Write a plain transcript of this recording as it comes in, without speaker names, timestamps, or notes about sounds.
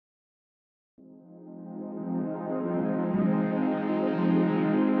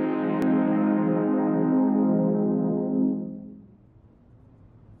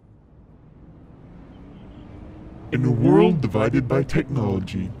In a world divided by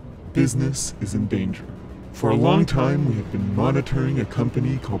technology, business is in danger. For a long time, we have been monitoring a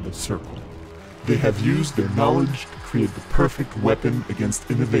company called the Circle. They have used their knowledge to create the perfect weapon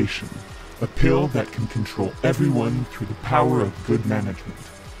against innovation, a pill that can control everyone through the power of good management.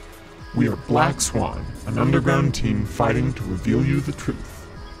 We are Black Swan, an underground team fighting to reveal you the truth.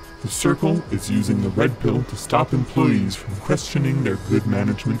 The Circle is using the red pill to stop employees from questioning their good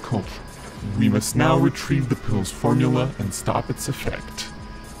management culture. We must now retrieve the pill's formula and stop its effect.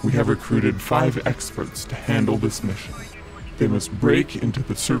 We have recruited 5 experts to handle this mission. They must break into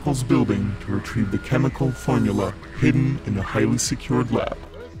the Circle's building to retrieve the chemical formula hidden in a highly secured lab.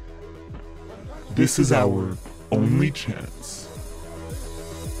 This is our only chance.